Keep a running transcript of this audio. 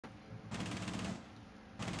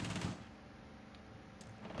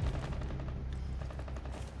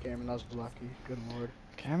Cameron, that was lucky. Good lord.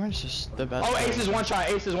 Cameron's just the best. Oh, Ace is one shot.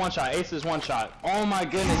 Ace is one shot. Ace is one shot. Oh my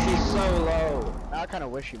goodness, he's so low. I kind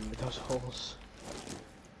of wish he made those holes.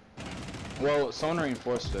 Well, someone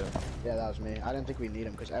reinforced it. Yeah, that was me. I didn't think we need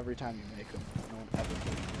him because every time you make him, no one ever puts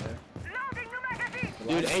him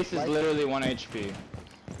there. Dude, Ace is literally 1 HP.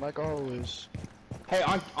 Like always. Hey,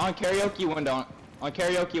 on karaoke window. On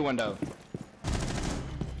karaoke window.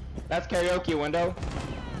 That's karaoke window.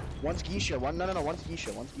 One's Geisha. No. One's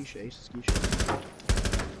Geisha. One's Geisha. Ace is Geisha.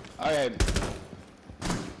 Okay.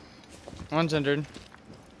 One's injured.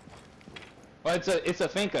 Well, it's a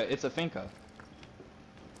finca. It's a finca.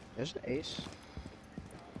 There's an Ace.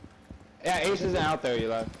 Yeah, Ace isn't out there,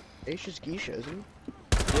 Eli. Ace is Geisha, isn't he?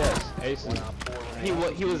 Yes, Ace is.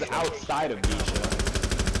 He was outside of Geisha.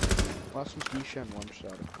 Last one's Geisha and one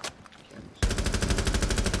shot.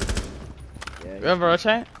 Yeah. You have a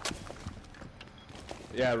rotate?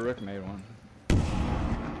 Yeah, Rick made one.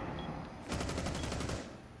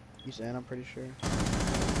 He's in, I'm pretty sure.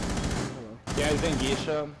 Hello. Yeah, he's in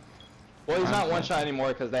Geisha. Well, he's not one shot anymore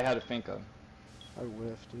because they had a finca. I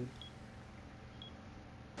whiffed, dude.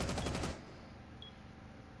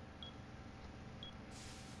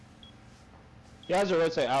 He has a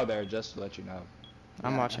rotate out there, just to let you know.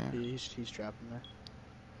 I'm Yeah, watching him. He's trapping there.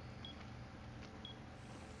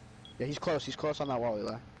 Yeah, he's close. He's close on that wall,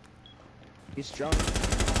 Eli. He's drunk.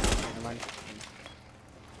 Never mind.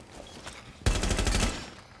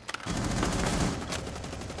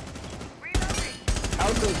 How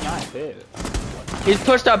is this not hit? He's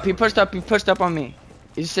pushed up. He pushed up. He pushed up on me.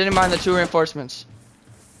 He's sitting behind the 2 reinforcements.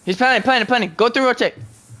 He's planning. Go through rotate.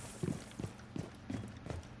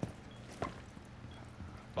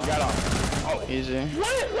 Got off. Oh, Easy.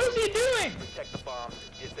 what is he doing?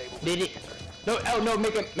 Did he? No, L. No,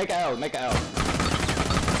 make a L. Make a L.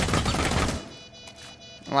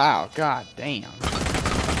 Wow. God damn.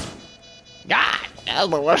 God. That's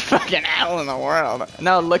the worst fucking L in the world.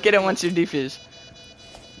 No, look at it once you defuse.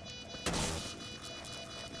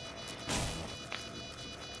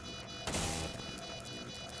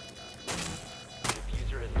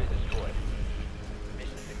 Diffuser has been destroyed.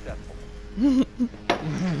 Mission successful.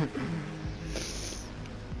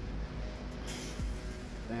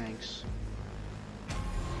 Thanks.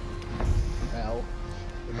 L.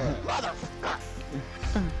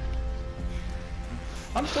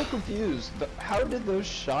 I'm so confused. How did those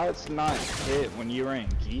shots not hit when you were in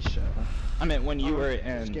Geisha? I mean, when you were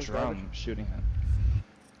in Drum shooting him.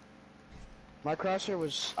 My crosshair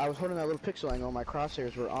was. I was holding that little pixel angle. My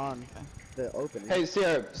crosshairs were on the opening. Hey,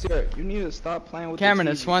 Sierra, you need to stop playing with Cameron,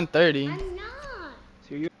 the TV. it's 1:30. I'm not.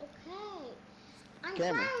 Sierra, Okay. I'm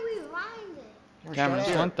Cameron. trying to rewind it. Cameron, it's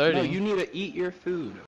Shut up. 1:30. no, you need to eat your food.